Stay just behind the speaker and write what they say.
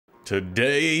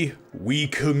Today, we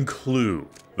conclude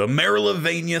the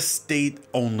Marylvania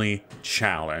State-only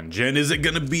challenge. And is it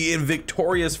going to be in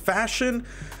victorious fashion,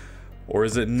 or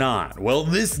is it not? Well,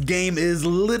 this game is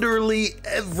literally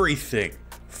everything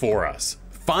for us.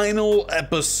 Final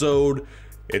episode,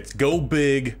 it's go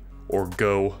big or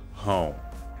go home.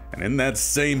 And in that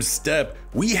same step,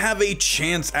 we have a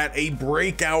chance at a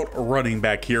breakout running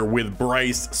back here with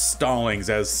Bryce Stallings,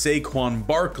 as Saquon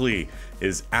Barkley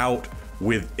is out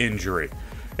with injury.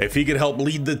 If he could help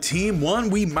lead the team,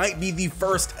 we might be the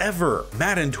first ever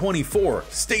Madden 24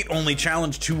 state-only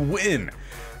challenge to win.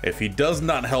 If he does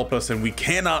not help us and we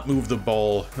cannot move the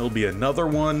ball, it'll be another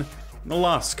one in the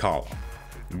loss column.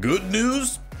 Good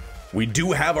news, we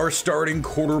do have our starting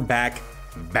quarterback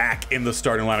back in the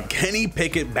starting lineup. Kenny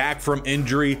Pickett back from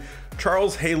injury.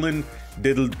 Charles Halen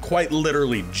did quite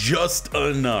literally just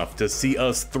enough to see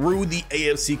us through the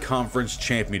AFC Conference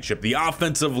Championship. The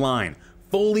offensive line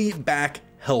fully back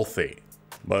healthy.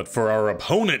 But for our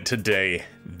opponent today,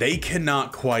 they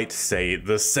cannot quite say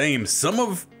the same. Some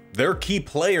of their key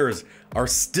players are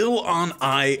still on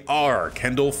IR.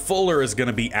 Kendall Fuller is going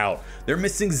to be out. They're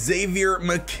missing Xavier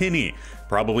McKinney,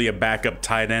 probably a backup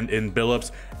tight end in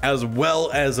Billups, as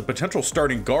well as a potential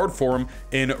starting guard for him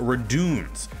in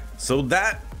Radunes. So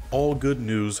that all good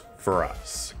news for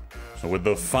us. So with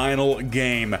the final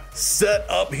game set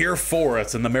up here for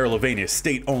us in the Marylvania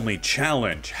State-only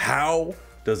challenge, how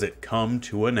does it come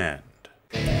to an end?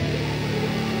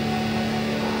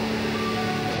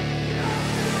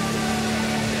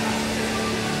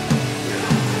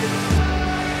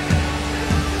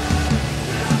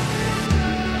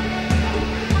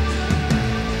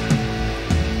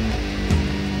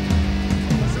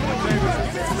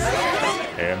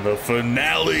 And the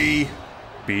finale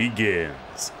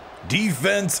begins.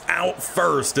 Defense out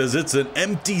first, as it's an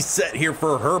empty set here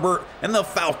for Herbert and the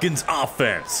Falcons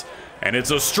offense. And it's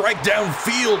a strike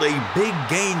downfield, a big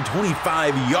gain,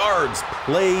 25 yards,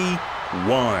 play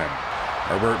one.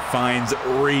 Herbert finds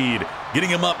Reed, getting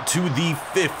him up to the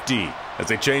 50 as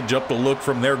they change up the look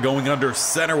from there, going under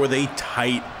center with a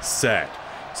tight set.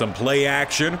 Some play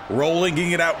action, rolling,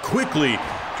 getting it out quickly,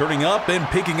 turning up and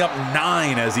picking up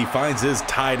 9 as he finds his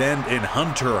tight end in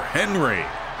Hunter Henry.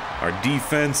 Our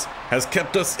defense has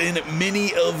kept us in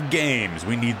many of games.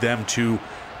 We need them to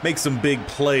make some big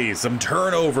plays. Some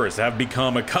turnovers have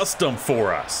become a custom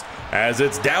for us, as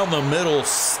it's down the middle,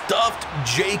 stuffed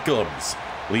Jacobs,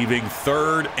 leaving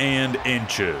 3rd and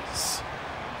inches.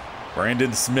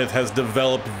 Brandon Smith has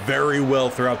developed very well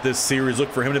throughout this series. Look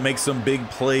for him to make some big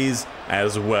plays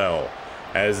as well.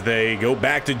 As they go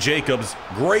back to Jacobs,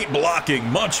 great blocking,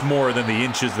 much more than the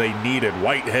inches they needed.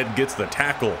 Whitehead gets the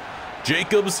tackle.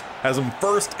 Jacobs has him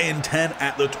 1st and 10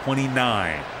 at the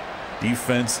 29.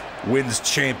 Defense wins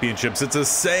championships. It's a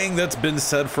saying that's been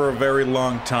said for a very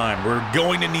long time. We're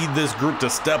going to need this group to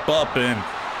step up, and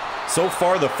so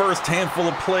far the first handful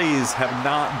of plays have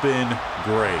not been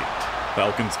great.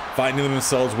 Falcons finding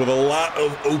themselves with a lot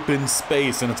of open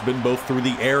space, and it's been both through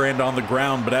the air and on the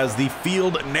ground. But as the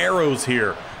field narrows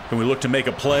here, can we look to make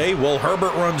a play? Well,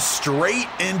 Herbert runs straight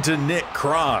into Nick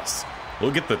Cross. We'll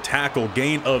get the tackle,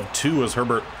 gain of 2, as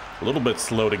Herbert a little bit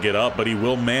slow to get up, but he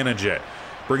will manage it.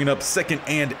 Bringing up 2nd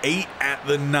and 8 at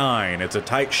the 9. It's a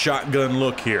tight shotgun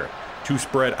look here. 2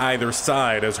 spread either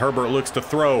side as Herbert looks to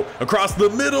throw across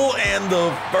the middle, and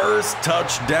the first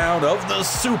touchdown of the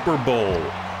Super Bowl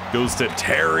goes to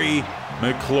Terry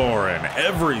McLaurin.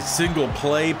 Every single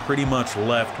play pretty much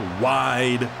left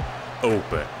wide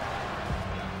open.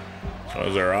 So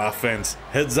as our offense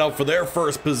heads out for their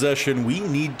first possession, we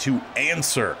need to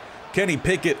answer. Kenny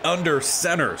Pickett under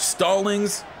center.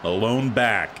 Stallings alone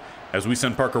back. As we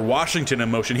send Parker Washington in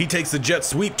motion, he takes the jet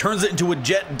sweep, turns it into a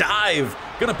jet dive.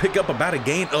 Gonna pick up about a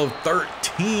gain of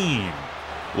 13. A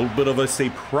little bit of a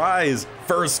surprise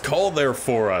first call there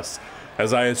for us,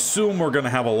 as I assume we're going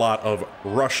to have a lot of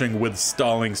rushing with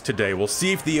Stallings today. We'll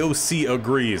see if the OC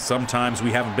agrees. Sometimes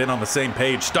we haven't been on the same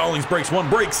page. Stallings breaks 1,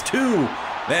 breaks 2,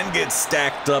 then gets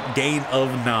stacked up, gain of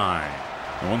 9.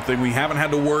 And one thing we haven't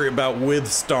had to worry about with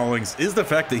Stallings is the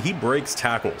fact that he breaks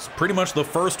tackles. Pretty much the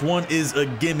first one is a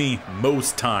gimme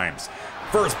most times.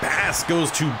 First pass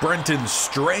goes to Brenton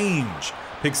Strange,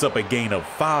 picks up a gain of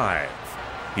 5.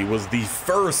 He was the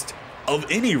first of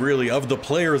any really of the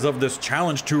players of this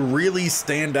challenge to really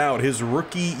stand out his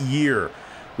rookie year.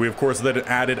 We of course then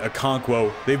added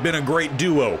Okonkwo. They've been a great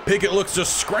duo. Pickett looks to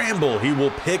scramble. He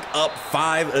will pick up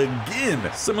 5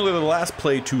 again, similar to the last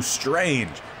play to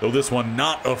Strange, though this one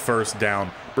not a first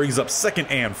down. Brings up 2nd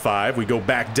and 5. We go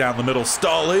back down the middle.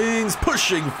 Stallings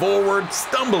pushing forward,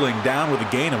 stumbling down with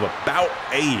a gain of about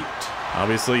 8.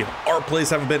 Obviously, our plays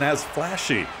haven't been as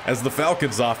flashy as the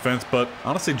Falcons offense, but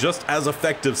honestly just as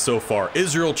effective so far.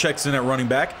 Israel checks in at running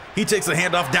back. He takes a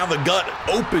handoff down the gut,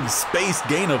 open space,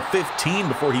 gain of 15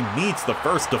 before he meets the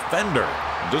first defender.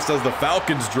 And just as the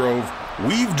Falcons drove,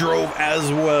 we've drove as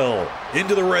well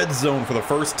into the red zone for the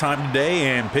first time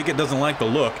today, and Pickett doesn't like the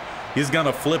look. He's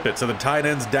gonna flip it, so the tight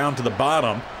end's down to the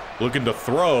bottom, looking to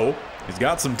throw. He's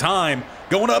got some time.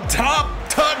 Going up top,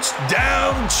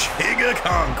 touchdown,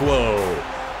 Chigakonkwo.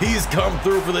 He's come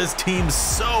through for this team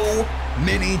so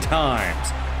many times.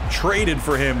 Traded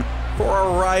for him for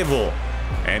our rival,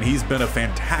 and he's been a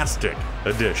fantastic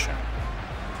addition.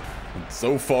 And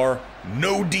so far,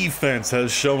 no defense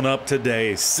has shown up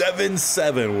today.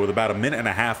 7-7 with about a minute and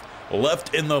a half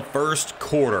left in the first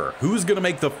quarter. Who's going to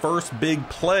make the first big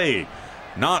play?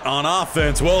 Not on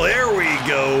offense. Well, there we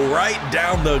go. Right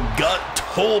down the gut,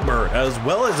 Tolbert, as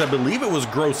well as I believe it was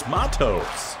Gross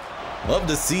Matos. Love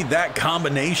to see that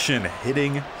combination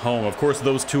hitting home. Of course,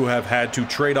 those two have had to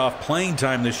trade off playing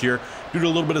time this year due to a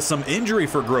little bit of some injury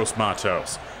for Gross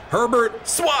Matos. Herbert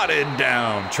swatted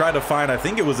down. Tried to find, I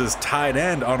think it was his tight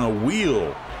end on a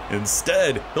wheel.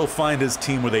 Instead, he'll find his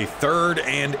team with a 3rd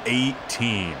and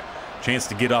 18. Chance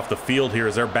to get off the field here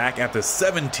as they're back at the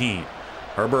 17.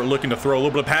 Herbert looking to throw a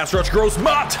little bit of pass rush. Gross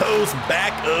Matos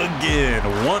back again.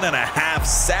 1.5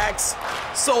 sacks.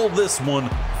 Sold this one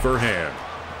for him.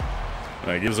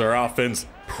 That gives our offense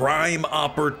prime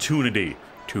opportunity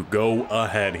to go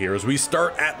ahead here as we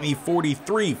start at the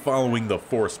 43 following the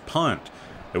forced punt.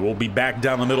 It will be back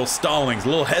down the middle. Stallings, a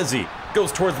little hezzy,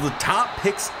 goes towards the top,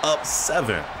 picks up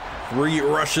 7. 3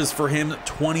 rushes for him,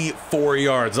 24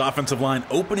 yards. Offensive line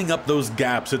opening up those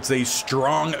gaps. It's a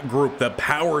strong group. The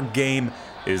power game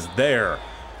is there.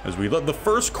 As we let the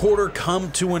first quarter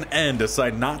come to an end,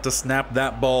 decide not to snap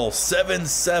that ball.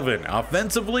 7-7.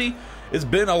 Offensively, it's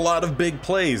been a lot of big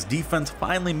plays. Defense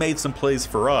finally made some plays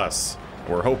for us.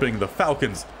 We're hoping the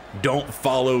Falcons don't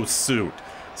follow suit.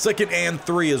 2nd and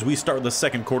 3 as we start the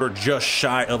second quarter just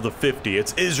shy of the 50.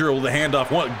 It's Israel with the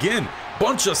handoff. Well, again,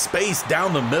 bunch of space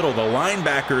down the middle. The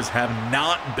linebackers have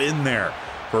not been there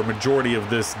for a majority of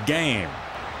this game.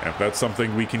 And if that's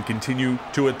something we can continue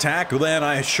to attack, then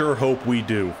I sure hope we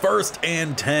do. 1st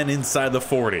and 10 inside the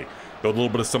 40. Got a little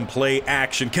bit of some play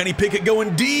action. Kenny Pickett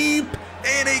going deep,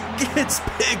 and it gets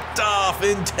picked off.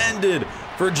 Intended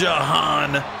for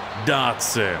Jahan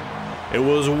Dotson. It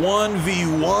was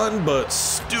 1v1, but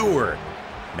Stewart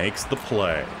makes the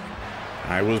play.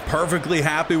 I was perfectly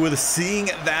happy with seeing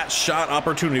that shot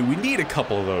opportunity. We need a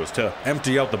couple of those to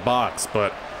empty out the box,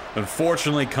 but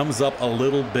unfortunately comes up a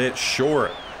little bit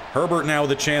short. Herbert now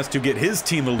with a chance to get his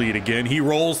team the lead again. He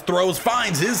rolls, throws,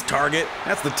 finds his target.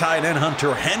 That's the tight end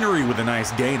Hunter Henry with a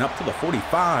nice gain up to the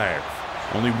 45.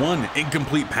 Only one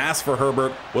incomplete pass for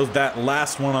Herbert was that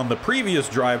last one on the previous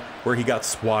drive where he got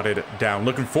swatted down.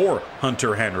 Looking for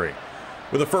Hunter Henry.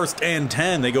 With a 1st and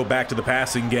 10, they go back to the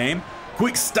passing game.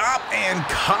 Quick stop and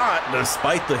caught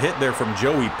despite the hit there from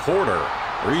Joey Porter.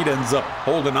 Reed ends up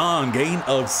holding on, gain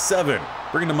of 7.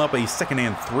 Bringing them up a 2nd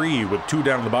and 3 with 2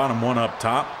 down at the bottom, 1 up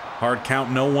top. Hard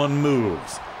count, no one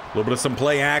moves. A little bit of some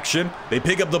play action. They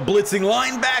pick up the blitzing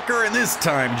linebacker, and this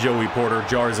time Joey Porter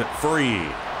jars it free.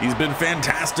 He's been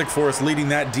fantastic for us leading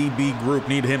that DB group.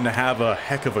 Need him to have a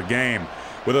heck of a game.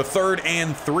 With a 3rd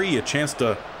and 3, a chance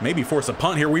to maybe force a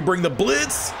punt here. We bring the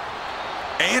blitz,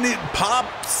 and it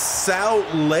pops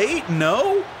out late.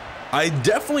 No, I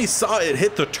definitely saw it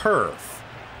hit the turf.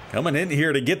 Coming in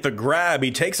here to get the grab.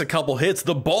 He takes a couple hits.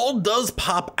 The ball does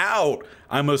pop out.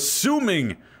 I'm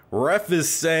assuming ref is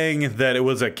saying that it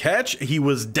was a catch. He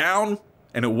was down,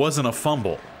 and it wasn't a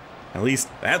fumble. At least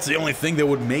that's the only thing that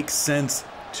would make sense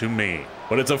to me.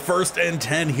 But it's a 1st and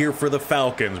 10 here for the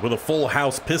Falcons with a full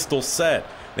house pistol set.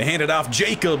 They hand it off.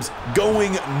 Jacobs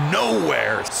going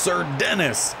nowhere. Sir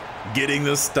Dennis getting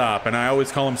the stop. And I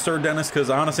always call him Sir Dennis because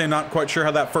honestly I'm not quite sure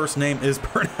how that first name is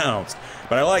pronounced.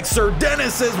 But I like Sir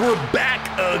Dennis as we're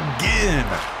back again.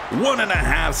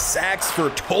 1.5 sacks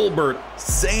for Tolbert.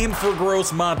 Same for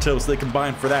Gross Matos. They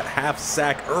combined for that half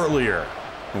sack earlier.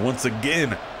 And once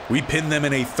again, we pin them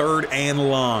in a 3rd and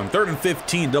long. 3rd and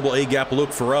 15, double A gap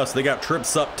look for us. They got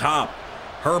trips up top.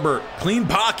 Herbert, clean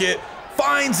pocket,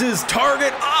 finds his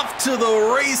target, off to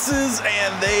the races,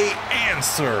 and they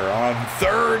answer on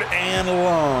 3rd and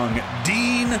long.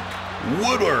 Dean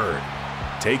Woodward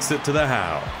takes it to the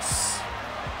house.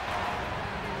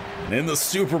 And in the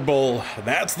Super Bowl,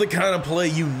 that's the kind of play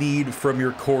you need from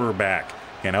your quarterback.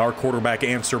 And our quarterback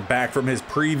answered back from his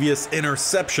previous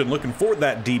interception, looking for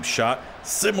that deep shot.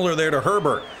 Similar there to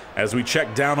Herbert. As we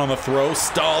check down on the throw,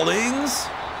 Stallings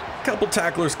Couple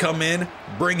tacklers come in,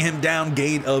 bring him down,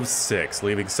 gain of 6,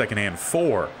 leaving second and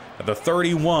 4. At the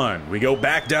 31, we go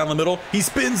back down the middle. He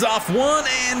spins off one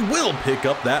and will pick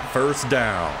up that first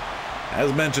down.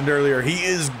 As mentioned earlier, he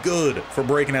is good for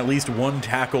breaking at least one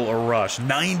tackle a rush.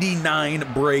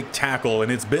 99 break tackle,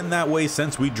 and it's been that way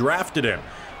since we drafted him.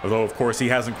 Although, of course, he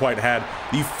hasn't quite had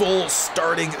the full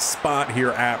starting spot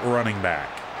here at running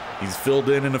back. He's filled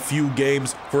in a few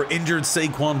games for injured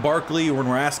Saquon Barkley when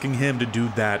we're asking him to do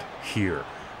that here.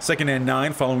 Second and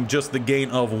 9 following just the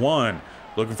gain of 1.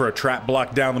 Looking for a trap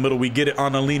block down the middle. We get it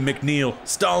on Aleem McNeil.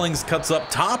 Stallings cuts up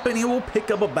top, and he will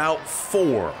pick up about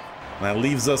 4. That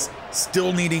leaves us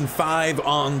still needing 5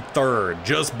 on third,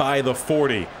 just by the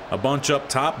 40. A bunch up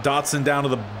top, Dotson down to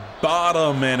the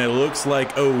bottom, and it looks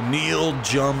like O'Neal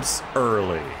jumps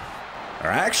early. They're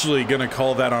actually going to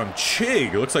call that on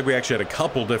Chig. It looks like we actually had a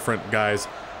couple different guys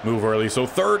move early. So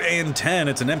third and 10,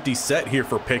 it's an empty set here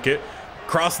for Pickett.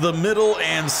 Cross the middle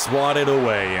and swatted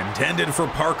away. Intended for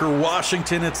Parker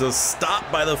Washington. It's a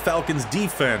stop by the Falcons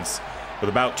defense with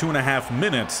about 2.5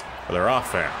 minutes for their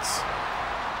offense.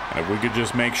 And if we could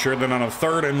just make sure that on a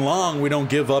third and long, we don't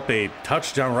give up a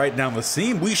touchdown right down the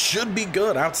seam, we should be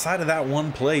good. Outside of that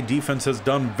one play, defense has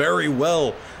done very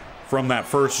well from that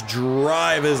first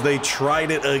drive as they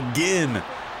tried it again.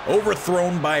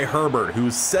 Overthrown by Herbert,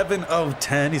 who's 7 of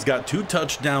 10. He's got 2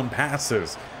 touchdown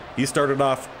passes. He started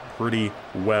off pretty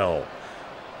well.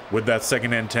 With that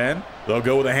second and 10, they'll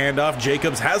go with a handoff.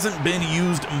 Jacobs hasn't been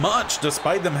used much,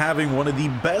 despite them having one of the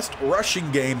best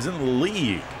rushing games in the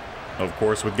league. Of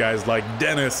course, with guys like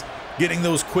Dennis getting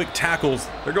those quick tackles,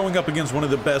 they're going up against one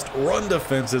of the best run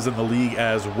defenses in the league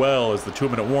as well as the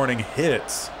 2-minute warning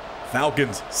hits.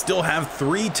 Falcons still have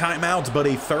 3 timeouts, but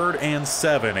a third and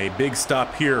 7. A big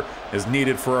stop here is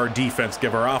needed for our defense.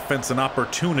 Give our offense an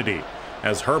opportunity.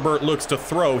 As Herbert looks to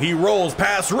throw, he rolls,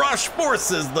 pass rush,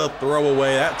 forces the throw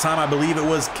away. That time I believe it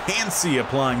was Cansey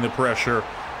applying the pressure.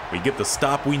 We get the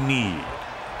stop we need.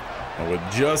 And with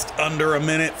just under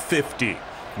 1:50,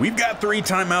 we've got 3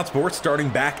 timeouts, but we're starting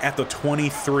back at the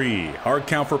 23. Hard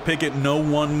count for Pickett, no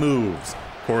one moves.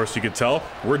 Of course, you can tell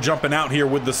we're jumping out here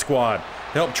with the squad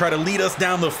to help try to lead us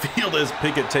down the field as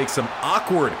Pickett takes some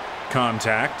awkward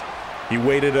contact. He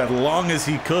waited as long as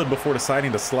he could before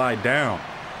deciding to slide down.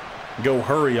 Go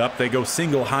hurry up, they go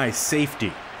single high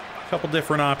safety. A couple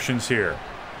different options here.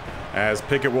 As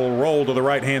Pickett will roll to the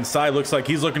right-hand side, looks like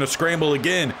he's looking to scramble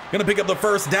again. Gonna pick up the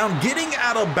first down, getting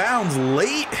out of bounds,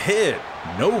 late hit,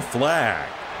 no flag.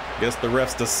 Guess the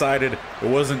refs decided it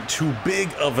wasn't too big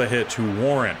of a hit to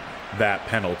warrant that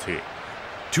penalty.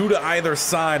 2 to either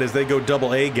side as they go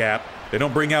double A gap. They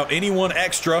don't bring out anyone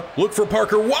extra. Look for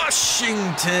Parker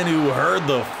Washington, who heard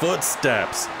the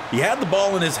footsteps. He had the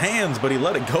ball in his hands, but he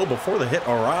let it go before the hit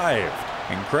arrived.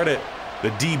 And credit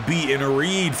the DB in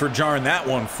Reed for jarring that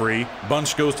one free.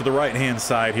 Bunch goes to the right-hand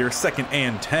side here, second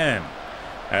and 10.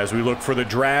 As we look for the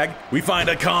drag, we find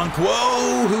a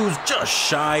Okonkwo who's just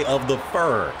shy of the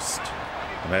first.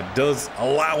 And that does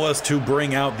allow us to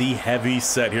bring out the heavy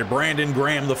set here. Brandon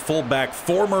Graham, the fullback,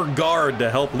 former guard, to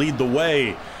help lead the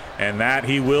way. And that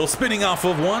he will. Spinning off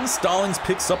of one, Stallings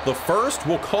picks up the first.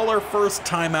 We'll call our first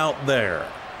timeout there.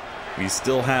 We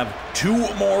still have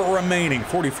 2 more remaining,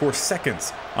 44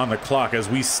 seconds on the clock as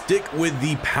we stick with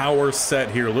the power set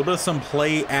here. A little bit of some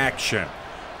play action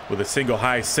with a single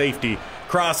high safety.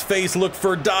 Cross face, look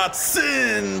for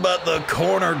Dotson, but the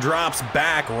corner drops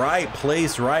back. Right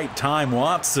place, right time,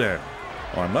 Watson.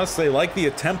 Well, I must say, like the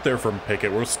attempt there from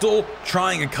Pickett, we're still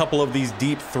trying a couple of these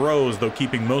deep throws, though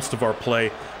keeping most of our play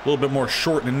a little bit more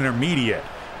short and intermediate.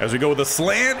 As we go with a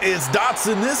slant, it's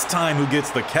Dotson this time who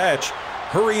gets the catch.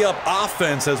 Hurry up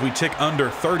offense as we tick under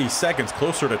 30 seconds,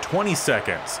 closer to 20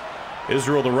 seconds.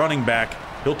 Israel, the running back,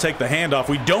 he'll take the handoff.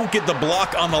 We don't get the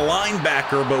block on the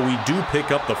linebacker, but we do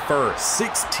pick up the first.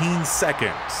 16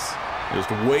 seconds. Just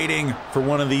waiting for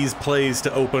one of these plays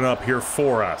to open up here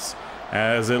for us.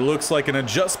 As it looks like an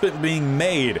adjustment being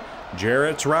made.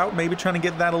 Jarrett's route, maybe trying to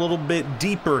get that a little bit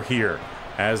deeper here.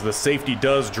 As the safety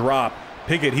does drop.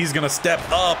 Pickett, he's going to step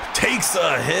up, takes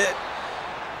a hit.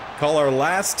 Call our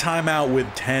last timeout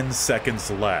with 10 seconds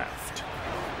left.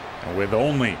 And with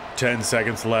only 10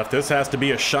 seconds left, this has to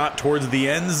be a shot towards the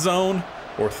end zone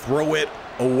or throw it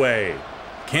away.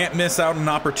 Can't miss out an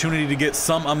opportunity to get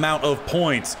some amount of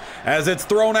points. As it's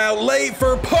thrown out late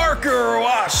for Parker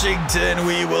Washington,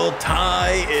 we will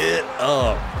tie it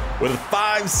up. With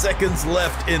 5 seconds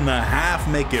left in the half,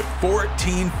 make it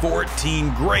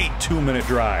 14-14. Great 2-minute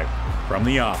drive from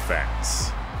the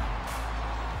offense.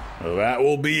 That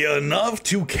will be enough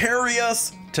to carry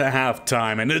us to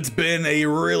halftime, and it's been a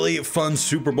really fun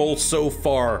Super Bowl so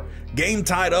far. Game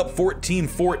tied up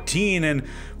 14-14, and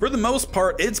for the most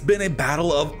part, it's been a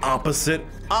battle of opposite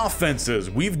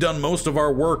offenses. We've done most of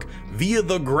our work via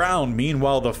the ground.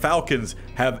 Meanwhile, the Falcons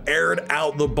have aired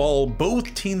out the ball,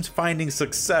 both teams finding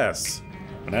success.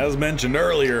 And as mentioned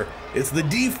earlier, it's the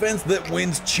defense that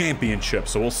wins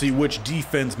championships, so we'll see which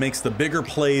defense makes the bigger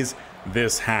plays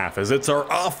this half, as it's our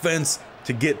offense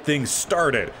to get things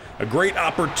started. A great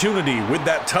opportunity with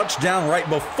that touchdown right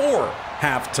before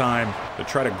halftime to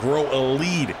try to grow a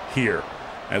lead here.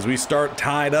 As we start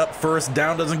tied up, first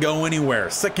down doesn't go anywhere.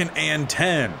 2nd and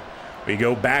 10. We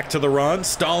go back to the run.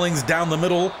 Stallings down the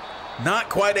middle, not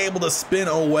quite able to spin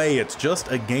away. It's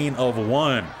just a gain of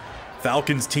 1.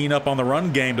 Falcons teeing up on the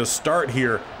run game to start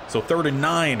here. So 3rd and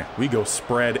 9, we go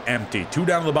spread empty. 2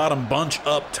 down the bottom, bunch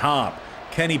up top.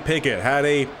 Kenny Pickett had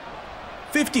a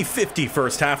 50-50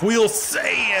 first half, we'll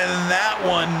say, and that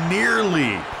one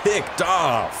nearly picked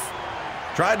off.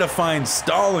 Tried to find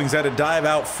Stallings, had to dive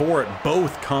out for it.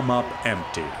 Both come up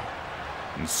empty.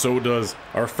 And so does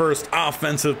our first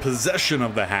offensive possession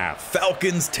of the half.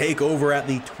 Falcons take over at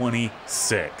the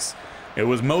 26. It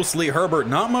was mostly Herbert,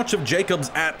 not much of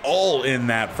Jacobs at all in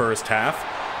that first half.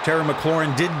 Terry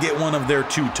McLaurin did get one of their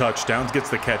 2 touchdowns, gets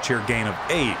the catch here, gain of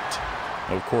 8.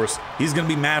 Of course, he's going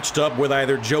to be matched up with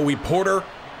either Joey Porter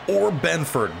or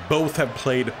Benford. Both have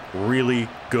played really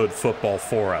good football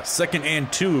for us. 2nd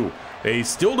and 2. They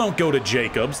still don't go to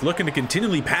Jacobs, looking to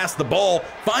continually pass the ball,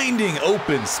 finding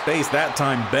open space. That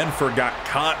time, Benford got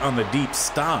caught on the deep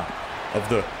stop. Of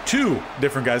the 2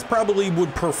 different guys, probably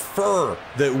would prefer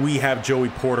that we have Joey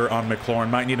Porter on McLaurin.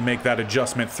 Might need to make that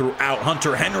adjustment throughout.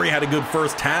 Hunter Henry had a good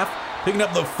first half, picking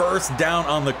up the first down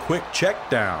on the quick check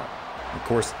down. Of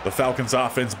course, the Falcons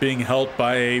offense being helped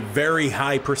by a very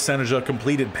high percentage of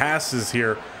completed passes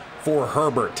here for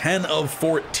Herbert. 10 of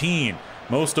 14,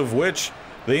 most of which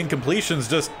the incompletions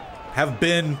just have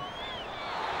been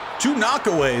 2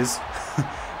 knockaways.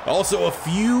 Also a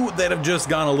few that have just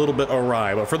gone a little bit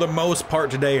awry, but for the most part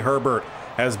today, Herbert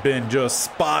has been just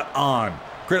spot on.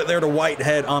 Credit there to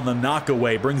Whitehead on the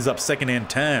knockaway, brings up 2nd and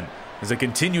 10 as they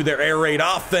continue their air raid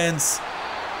offense.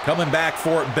 Coming back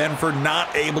for it, Benford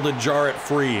not able to jar it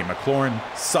free. McLaurin,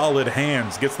 solid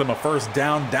hands, gets them a first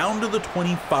down to the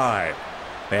 25.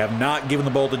 They have not given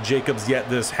the ball to Jacobs yet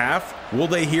this half. Will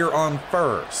they here on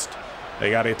first?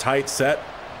 They got a tight set,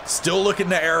 still looking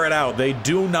to air it out. They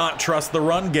do not trust the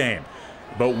run game.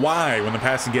 But why, when the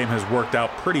passing game has worked out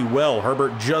pretty well?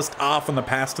 Herbert just off on the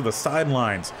pass to the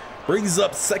sidelines. Brings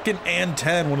up 2nd and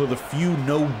 10, one of the few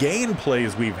no-gain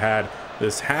plays we've had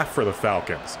this half for the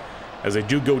Falcons. As they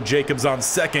do go Jacobs on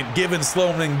 2nd, Given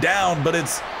slowing down, but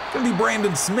it's going to be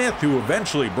Brandon Smith who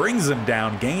eventually brings him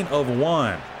down, gain of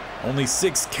 1. Only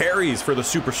 6 carries for the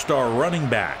superstar running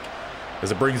back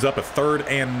as it brings up a 3rd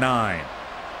and 9.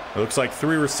 It looks like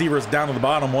 3 receivers down to the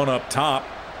bottom, 1 up top.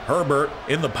 Herbert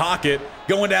in the pocket,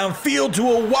 going downfield to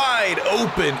a wide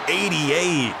open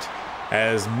 88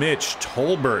 as Mitch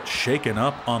Tolbert shaken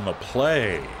up on the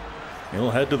play.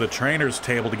 He'll head to the trainer's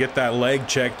table to get that leg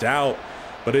checked out.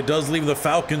 But it does leave the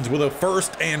Falcons with a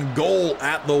 1st and goal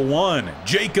at the 1.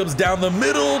 Jacobs down the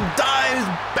middle,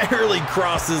 dives, barely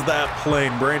crosses that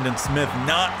plane. Brandon Smith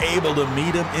not able to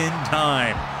meet him in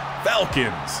time.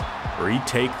 Falcons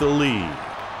retake the lead.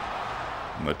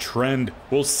 And the trend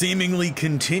will seemingly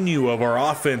continue of our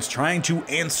offense trying to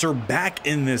answer back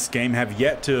in this game. Have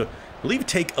yet to, I believe,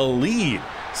 take a lead.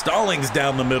 Stallings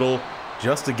down the middle,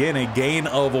 just again a gain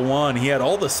of 1. He had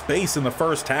all the space in the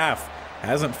first half.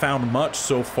 Hasn't found much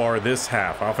so far this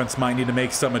half. Offense might need to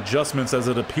make some adjustments, as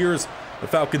it appears the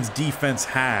Falcons defense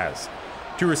has.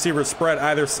 2 receivers spread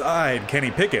either side.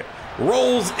 Kenny Pickett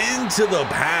rolls into the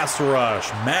pass rush.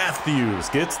 Matthews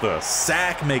gets the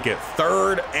sack, make it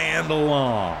 3rd and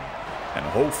long. And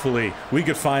hopefully we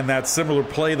could find that similar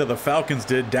play that the Falcons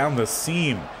did down the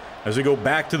seam. As we go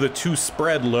back to the 2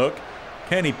 spread look,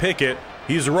 Kenny Pickett,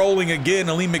 he's rolling again.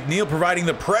 Aleem McNeil providing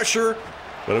the pressure.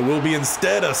 But it will be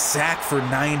instead a sack for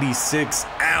 96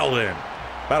 Allen.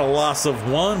 About a loss of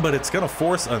 1, but it's going to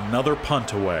force another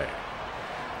punt away.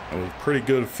 And with pretty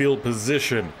good field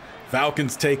position,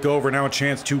 Falcons take over. Now a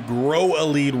chance to grow a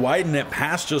lead, widen it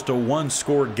past just a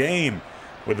 1-score game.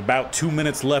 With about 2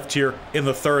 minutes left here in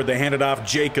the 3rd, they hand it off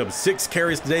Jacobs. 6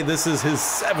 carries today. This is his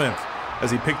 7th,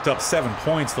 as he picked up 7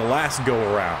 points the last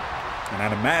go-around. And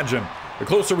I'd imagine the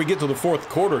closer we get to the 4th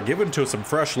quarter, given to some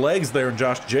fresh legs there, and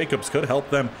Josh Jacobs could help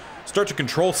them start to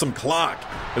control some clock.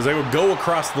 As they would go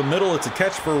across the middle, it's a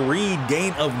catch for Reed,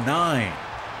 gain of 9.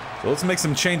 So let's make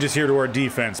some changes here to our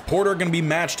defense. Porter going to be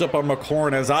matched up on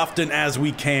McLaurin as often as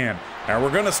we can. And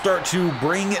we're going to start to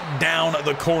bring down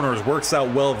the corners. Works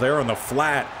out well there on the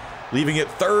flat, leaving it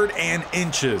 3rd and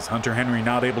inches. Hunter Henry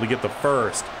not able to get the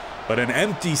first, but an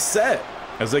empty set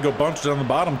as they go bunched on the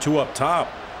bottom, 2 up top.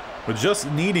 With just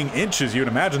needing inches, you'd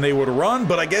imagine they would run,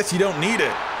 but I guess you don't need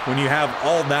it when you have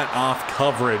all that off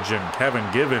coverage. And Kevin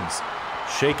Givens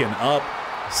shaken up.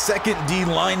 Second D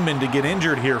lineman to get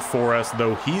injured here for us,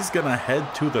 though he's going to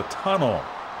head to the tunnel.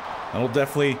 That'll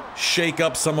definitely shake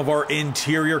up some of our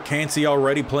interior. Cansey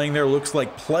already playing there. Looks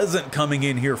like Pleasant coming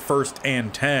in here 1st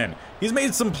and 10. He's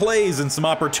made some plays and some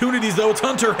opportunities, though. It's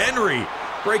Hunter Henry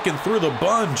breaking through the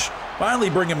bunch. Finally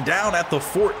bring him down at the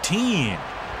 14.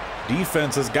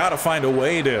 Defense has got to find a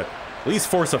way to at least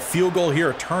force a field goal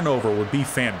here. A turnover would be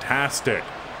fantastic.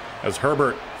 As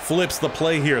Herbert flips the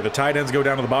play here, the tight ends go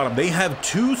down to the bottom. They have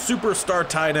 2 superstar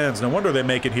tight ends. No wonder they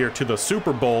make it here to the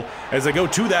Super Bowl as they go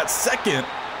to that second,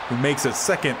 who makes it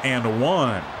 2nd and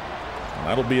 1. And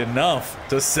that'll be enough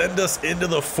to send us into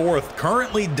the 4th.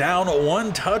 Currently down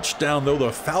 1 touchdown, though,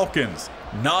 the Falcons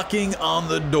knocking on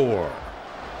the door.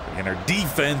 And our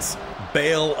defense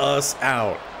bail us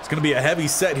out. It's going to be a heavy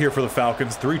set here for the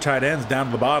Falcons. 3 tight ends down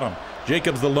to the bottom.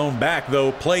 Jacobs the lone back,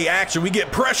 though. Play action. We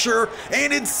get pressure,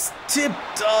 and it's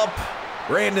tipped up.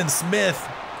 Brandon Smith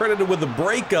credited with the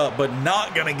breakup, but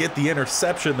not going to get the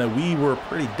interception that we were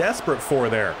pretty desperate for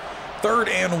there. 3rd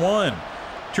and 1.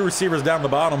 2 receivers down the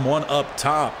bottom, 1 up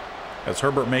top. As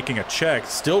Herbert making a check,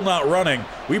 still not running.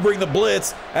 We bring the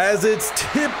blitz as it's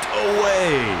tipped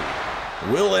away.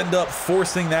 We'll end up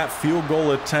forcing that field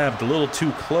goal attempt. A little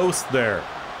too close there,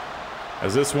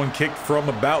 as this one kicked from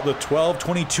about the 12,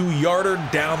 22-yarder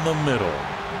down the middle.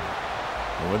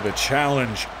 And with the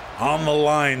challenge on the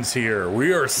lines here,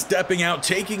 we are stepping out,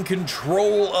 taking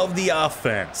control of the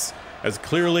offense, as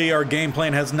clearly our game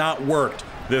plan has not worked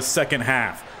this second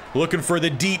half. Looking for the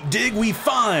deep dig, we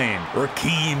find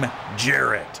Raheem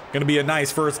Jarrett. Gonna be a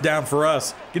nice first down for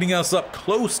us, getting us up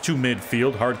close to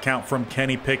midfield. Hard count from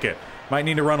Kenny Pickett. Might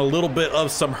need to run a little bit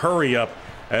of some hurry up.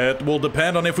 It will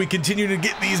depend on if we continue to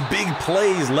get these big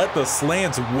plays. Let the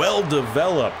slants well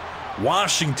develop.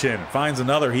 Washington finds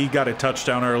another. He got a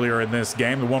touchdown earlier in this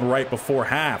game, the one right before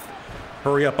half.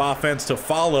 Hurry up offense to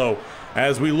follow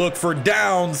as we look for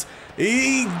downs.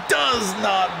 He does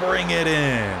not bring it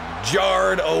in.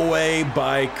 Jarred away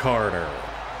by Carter.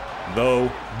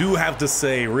 Though, do have to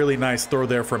say, really nice throw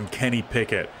there from Kenny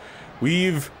Pickett.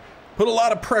 We've put a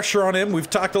lot of pressure on him. We've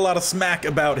talked a lot of smack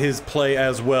about his play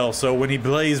as well. So when he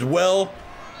plays well,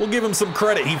 we'll give him some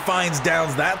credit. He finds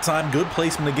downs that time. Good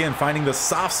placement again, finding the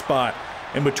soft spot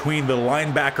in between the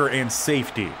linebacker and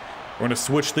safety. We're going to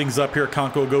switch things up here.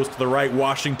 Conco goes to the right,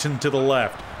 Washington to the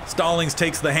left. Stallings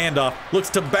takes the handoff, looks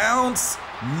to bounce.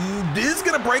 Is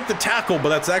going to break the tackle, but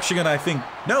that's actually going to, I think,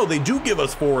 no, they do give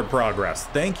us forward progress.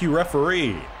 Thank you,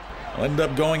 referee. I'll end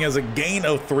up going as a gain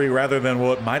of 3 rather than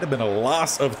what might have been a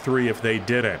loss of 3 if they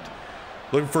didn't.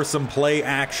 Looking for some play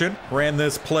action. Ran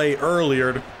this play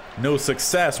earlier. No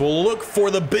success. We'll look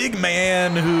for the big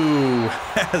man who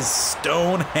has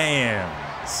stone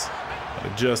hands.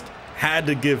 I just had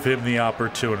to give him the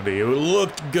opportunity. It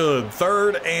looked good.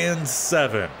 3rd and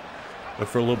 7. Look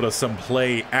for a little bit of some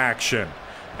play action.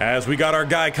 As we got our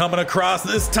guy coming across,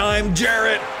 this time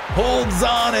Jarrett holds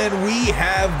on, and we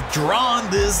have drawn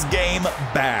this game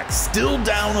back. Still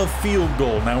down a field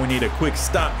goal. Now we need a quick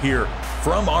stop here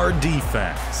from our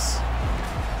defense.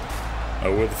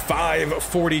 With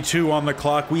 5:42 on the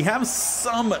clock, we have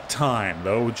some time,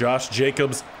 though. Josh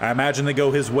Jacobs, I imagine they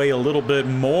go his way a little bit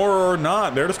more or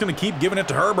not. They're just going to keep giving it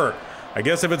to Herbert. I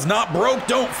guess if it's not broke,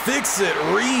 don't fix it.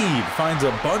 Reed finds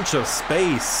a bunch of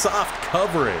space, soft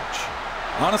coverage.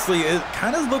 Honestly, it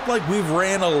kind of looked like we've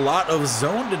ran a lot of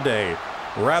zone today,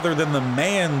 rather than the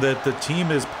man that the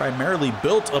team is primarily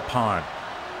built upon.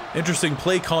 Interesting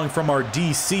play calling from our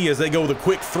DC as they go with a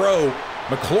quick throw.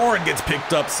 McLaurin gets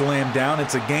picked up, slammed down.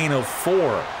 It's a gain of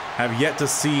 4. Have yet to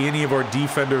see any of our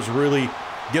defenders really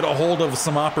get a hold of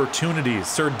some opportunities.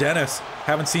 Sir Dennis,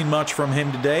 haven't seen much from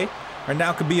him today. And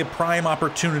now could be a prime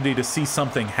opportunity to see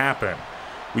something happen.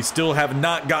 We still have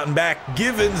not gotten back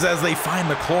Givens as they find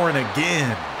McLaurin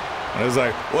again. As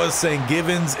I was saying,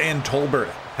 Givens and Tolbert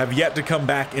have yet to come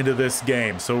back into this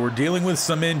game. So we're dealing with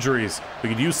some injuries. We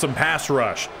could use some pass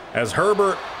rush. As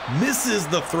Herbert misses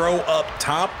the throw up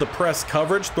top, the press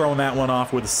coverage, throwing that one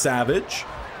off with Savage.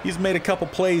 He's made a couple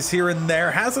plays here and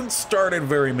there. Hasn't started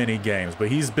very many games, but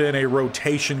he's been a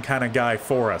rotation kind of guy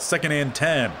for us. 2nd and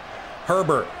 10.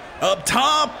 Herbert up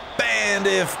top, and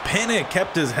if Pennick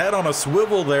kept his head on a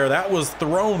swivel there, that was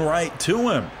thrown right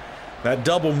to him. That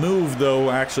double move, though,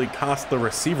 actually cost the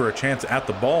receiver a chance at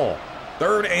the ball.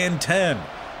 3rd and 10.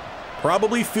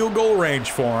 Probably field goal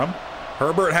range for him.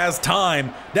 Herbert has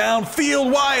time.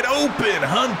 Downfield, wide open.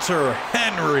 Hunter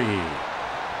Henry.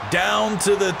 Down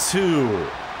to the 2.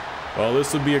 Well,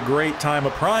 this would be a great time,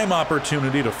 a prime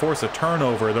opportunity to force a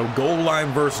turnover, though goal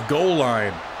line versus goal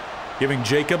line. Giving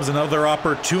Jacobs another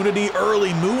opportunity.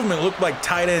 Early movement, looked like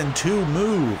tight end 2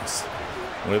 moves.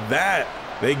 With that,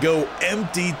 they go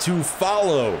empty to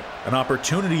follow. An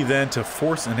opportunity then to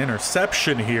force an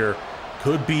interception here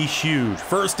could be huge.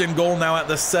 1st and goal now at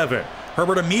the 7.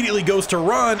 Herbert immediately goes to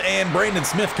run, and Brandon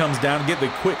Smith comes down to get the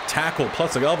quick tackle,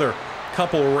 plus another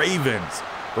couple Ravens.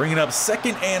 Bringing up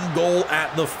 2nd and goal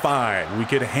at the 5. We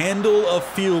could handle a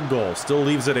field goal. Still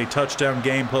leaves it a touchdown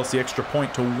game plus the extra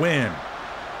point to win.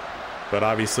 But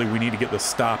obviously we need to get the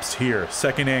stops here.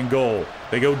 2nd and goal.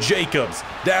 They go Jacobs.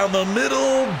 Down the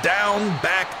middle, down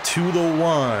back to the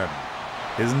 1.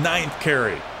 His 9th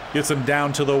carry gets him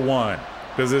down to the 1.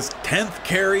 Does his 10th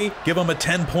carry give him a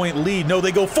 10-point lead? No,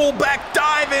 they go fullback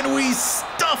dive and we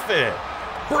stuff it.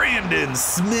 Brandon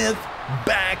Smith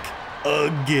back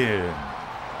again.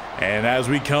 And as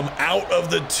we come out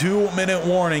of the 2-minute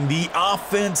warning, the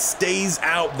offense stays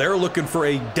out. They're looking for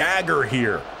a dagger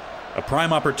here. A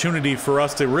prime opportunity for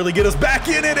us to really get us back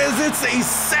in it as it's a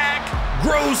sack.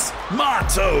 Gross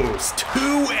Matos.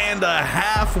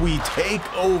 2.5. We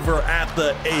take over at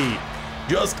the 8.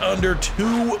 Just under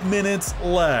 2 minutes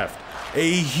left.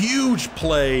 A huge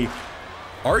play.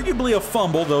 Arguably a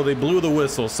fumble, though they blew the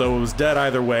whistle, so it was dead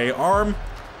either way. Arm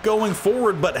going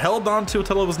forward, but held on to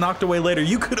until it was knocked away later.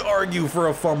 You could argue for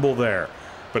a fumble there,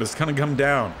 but it's going to come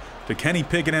down to Kenny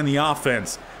Pickett and the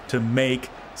offense to make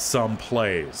some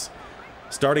plays.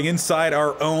 Starting inside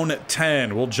our own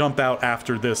 10, we'll jump out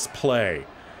after this play.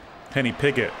 Kenny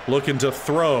Pickett looking to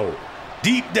throw.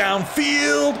 Deep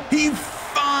downfield, he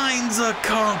finds a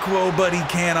Okonkwo, but he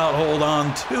cannot hold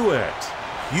on to it.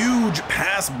 Huge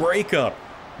pass breakup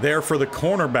there for the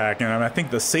cornerback, and I think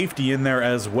the safety in there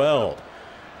as well.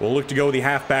 We'll look to go with the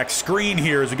halfback screen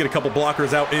here as we get a couple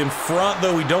blockers out in front,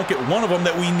 though we don't get one of them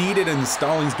that we needed, and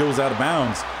Stallings goes out of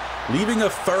bounds, leaving a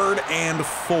 3rd and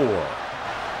 4.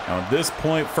 Now at this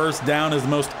point, 1st down is the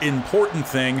most important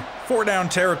thing. 4-down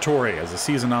territory as the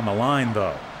season on the line,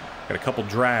 though. Got a couple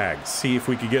drags. See if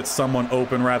we could get someone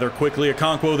open rather quickly.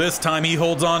 Okonkwo this time, he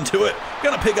holds on to it.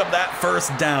 Gonna pick up that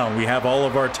 1st down. We have all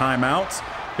of our timeouts.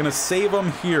 Gonna save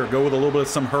them here. Go with a little bit of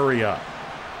some hurry up.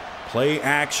 Play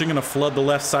action, gonna flood the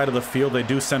left side of the field. They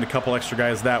do send a couple extra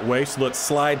guys that way, so let's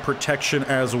slide protection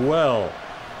as well.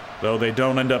 Though they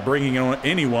don't end up bringing in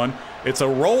anyone. It's a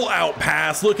rollout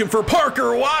pass looking for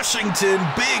Parker Washington.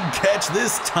 Big catch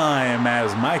this time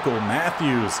as Michael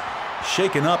Matthews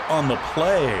shaken up on the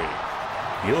play.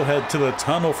 He'll head to the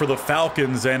tunnel for the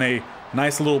Falcons and a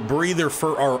nice little breather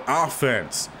for our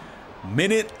offense.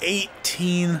 Minute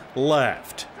 18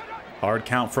 left. Hard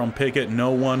count from Pickett,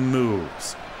 no one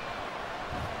moves.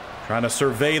 Trying to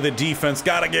survey the defense,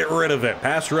 gotta get rid of it.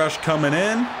 Pass rush coming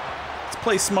in. Let's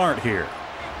play smart here.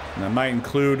 And that might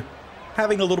include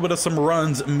having a little bit of some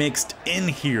runs mixed in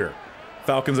here.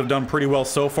 Falcons have done pretty well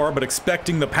so far, but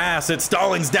expecting the pass, it's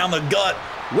Stallings down the gut,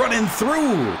 running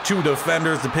through 2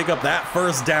 defenders to pick up that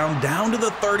 1st down to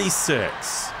the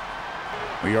 36.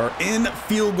 We are in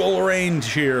field goal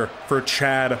range here for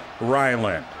Chad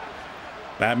Ryland.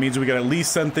 That means we got to at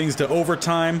least send things to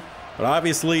overtime, but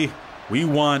obviously we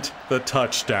want the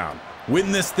touchdown.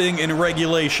 Win this thing in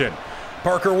regulation.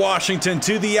 Parker Washington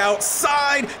to the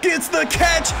outside, gets the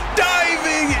catch,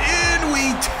 diving in,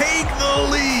 we take the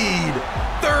lead.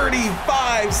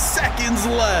 35 seconds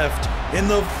left in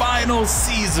the final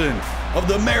season of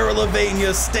the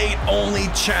Marylvania State-only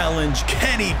challenge.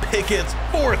 Kenny Pickett's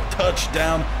 4th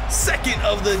touchdown, 2nd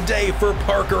of the day for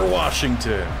Parker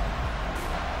Washington.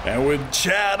 And with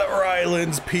Chad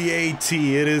Ryland's PAT,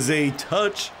 it is a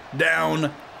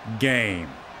touchdown game.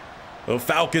 The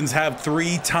Falcons have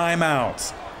 3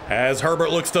 timeouts. As Herbert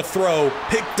looks to throw,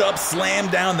 picked up, slammed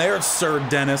down. There's Sir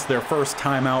Dennis, their 1st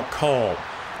timeout called.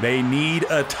 They need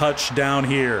a touchdown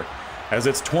here. As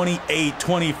it's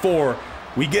 28-24,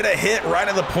 we get a hit right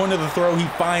at the point of the throw. He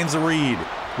finds Reed,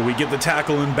 but we get the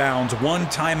tackle in bounds. 1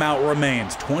 timeout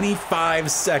remains,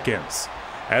 25 seconds.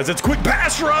 As it's quick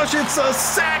pass rush, it's a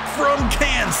sack from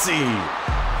Cansey.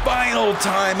 Final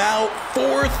timeout,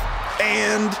 4th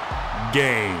and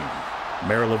game.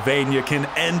 Marylvania can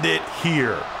end it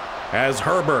here. As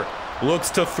Herbert looks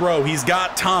to throw, he's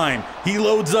got time. He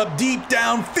loads up deep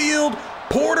downfield.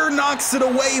 Porter knocks it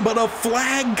away, but a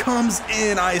flag comes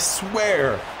in, I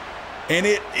swear. And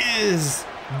it is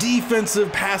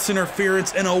defensive pass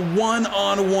interference, and a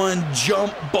one-on-one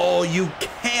jump ball. You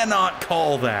cannot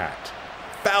call that.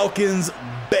 Falcons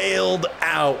bailed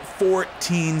out,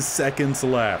 14 seconds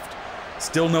left.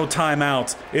 Still no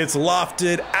timeouts. It's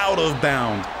lofted out of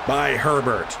bound by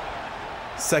Herbert.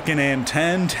 2nd and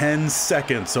 10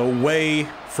 seconds away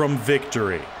from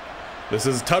victory. This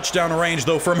is touchdown range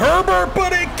though from Herbert,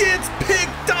 but it gets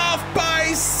picked off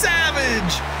by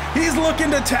Savage. He's looking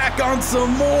to tack on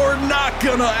some more, not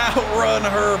gonna outrun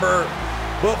Herbert.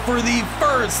 But for the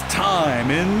first time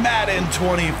in Madden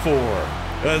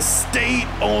 24, a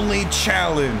state-only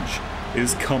challenge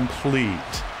is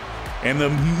complete. In the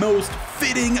most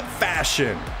fitting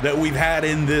fashion that we've had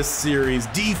in this series,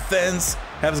 defense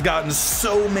has gotten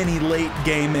so many late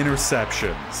game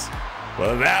interceptions.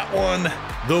 But that one,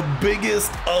 the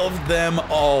biggest of them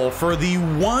all, for the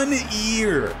 1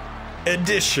 year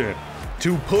edition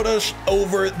to put us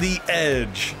over the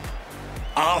edge.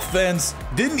 Offense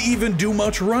didn't even do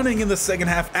much running in the second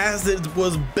half as it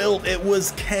was built. It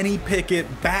was Kenny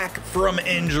Pickett back from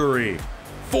injury.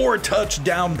 4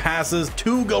 touchdown passes,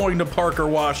 2 going to Parker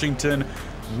Washington,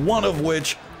 one of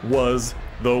which was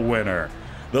the winner.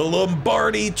 The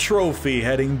Lombardi Trophy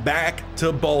heading back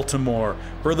to Baltimore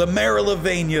for the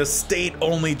Marylvania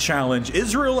state-only challenge.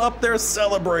 Israel up there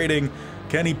celebrating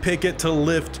Kenny Pickett to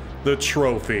lift the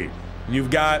trophy. You've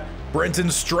got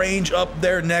Brenton Strange up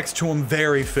there next to him,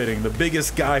 very fitting. The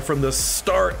biggest guy from the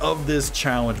start of this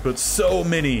challenge, but so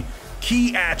many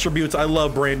key attributes. I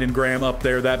love Brandon Graham up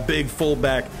there, that big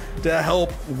fullback, to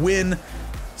help win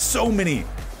so many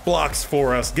blocks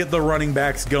for us, get the running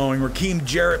backs going. Raheem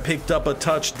Jarrett picked up a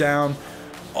touchdown.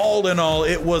 All in all,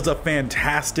 it was a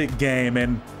fantastic game,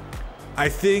 and I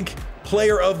think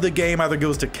player of the game either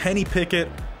goes to Kenny Pickett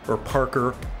or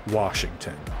Parker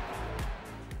Washington.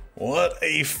 What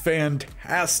a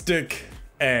fantastic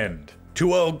end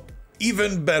to a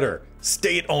even better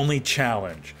state-only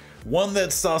challenge. One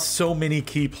that saw so many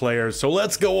key players. So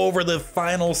let's go over the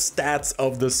final stats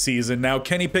of the season. Now,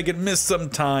 Kenny Pickett missed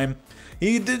some time.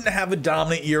 He didn't have a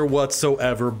dominant year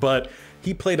whatsoever, but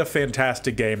he played a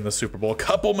fantastic game in the Super Bowl. A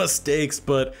couple mistakes,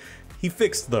 but he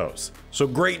fixed those. So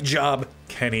great job,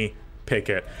 Kenny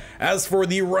Pickett. As for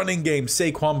the running game,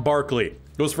 Saquon Barkley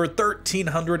goes for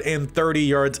 1,330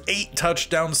 yards, 8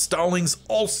 touchdowns. Stallings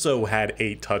also had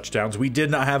 8 touchdowns. We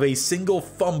did not have a single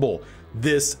fumble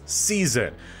this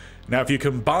season. Now, if you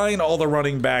combine all the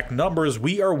running back numbers,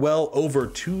 we are well over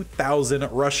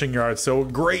 2,000 rushing yards. So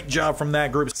great job from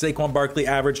that group. Saquon Barkley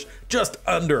averaged just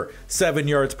under 7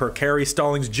 yards per carry.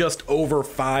 Stallings just over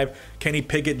 5. Kenny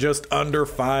Pickett just under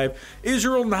 5.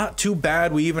 Israel not too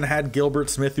bad. We even had Gilbert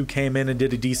Smith who came in and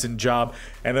did a decent job.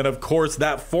 And then, of course,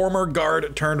 that former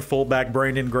guard turned fullback,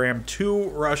 Brandon Graham, 2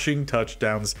 rushing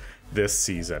touchdowns this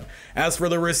season. As for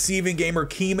the receiving game,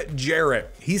 Raheem Jarrett,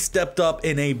 he stepped up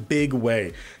in a big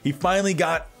way. He finally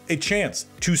got a chance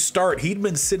to start. He'd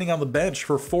been sitting on the bench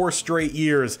for 4 straight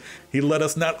years. He led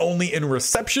us not only in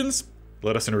receptions,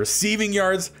 led us in receiving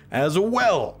yards, as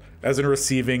well as in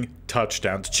receiving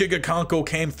touchdowns. Chigakonko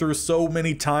came through so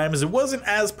many times. It wasn't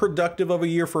as productive of a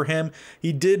year for him.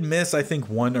 He did miss, I think,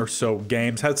 1 or so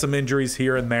games, had some injuries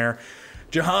here and there.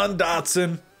 Jahan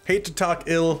Dotson, hate to talk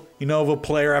ill, of a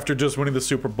player after just winning the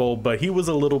Super Bowl, but he was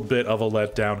a little bit of a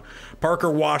letdown. Parker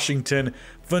Washington,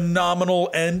 phenomenal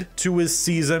end to his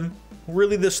season.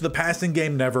 Really, the passing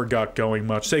game never got going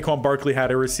much. Saquon Barkley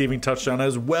had a receiving touchdown,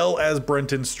 as well as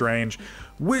Brenton Strange.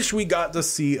 Wish we got to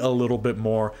see a little bit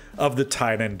more of the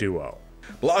tight end duo.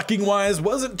 Blocking wise,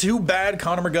 wasn't too bad.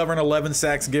 Connor McGovern, 11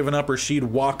 sacks given up. Rasheed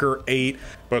Walker, 8.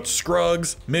 But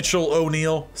Scruggs, Mitchell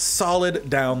O'Neill, solid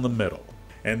down the middle.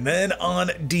 And then on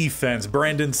defense,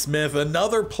 Brandon Smith,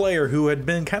 another player who had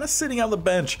been kind of sitting on the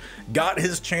bench, got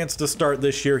his chance to start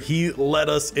this year. He led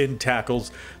us in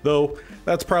tackles, though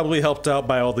that's probably helped out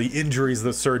by all the injuries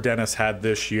that Sir Dennis had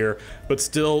this year. But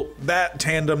still, that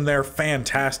tandem there,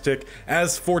 fantastic.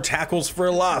 As for tackles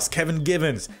for loss, Kevin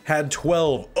Givens had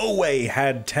 12. Owe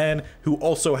had 10, who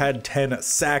also had 10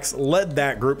 sacks, led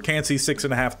that group. Cansey,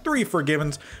 6.5, 3 for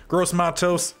Givens. Gross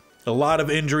Matos, a lot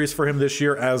of injuries for him this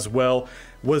year as well.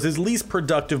 Was his least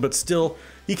productive, but still,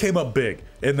 he came up big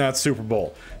in that Super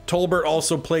Bowl. Tolbert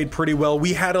also played pretty well.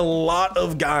 We had a lot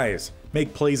of guys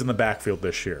make plays in the backfield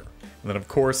this year. And then, of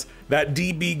course, that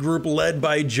DB group led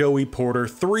by Joey Porter.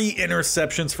 3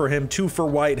 interceptions for him, 2 for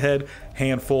Whitehead,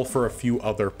 handful for a few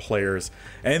other players.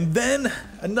 And then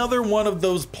another one of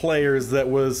those players that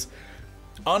was,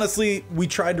 honestly, we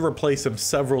tried to replace him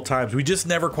several times. We just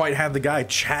never quite had the guy.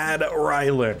 Chad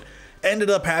Ryland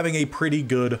ended up having a pretty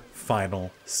good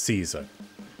final season.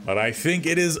 But I think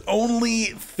it is only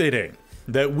fitting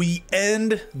that we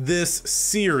end this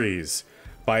series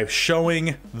by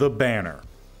showing the banner.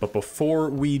 But before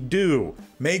we do,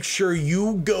 make sure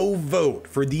you go vote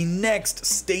for the next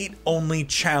state-only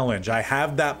challenge. I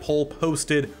have that poll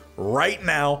posted right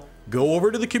now. Go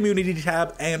over to the community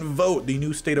tab and vote. The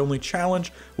new state-only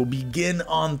challenge will begin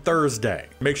on Thursday.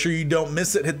 Make sure you don't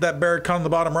miss it. Hit that bear icon on the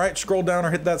bottom right, scroll down or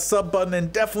hit that sub button,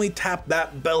 and definitely tap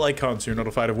that bell icon so you're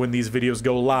notified of when these videos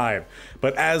go live.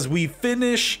 But as we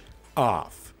finish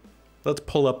off, let's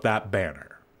pull up that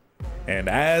banner. And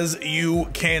as you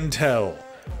can tell,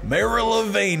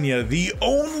 Marylvania, the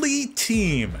only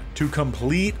team to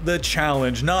complete the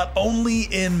challenge, not only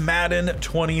in Madden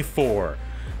 24,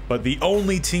 but the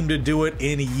only team to do it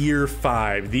in year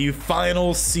 5, the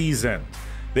final season.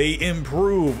 They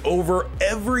improve over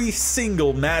every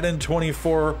single Madden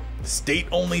 24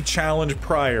 state-only challenge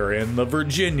prior in the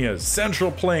Virginias,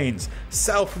 Central Plains,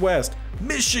 Southwest,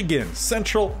 Michigan,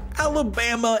 Central,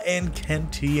 Alabama, and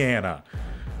Kentiana.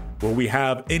 Will we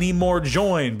have any more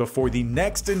join before the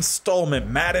next installment,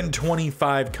 Madden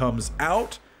 25, comes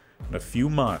out? In a few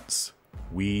months,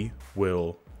 we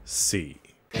will see.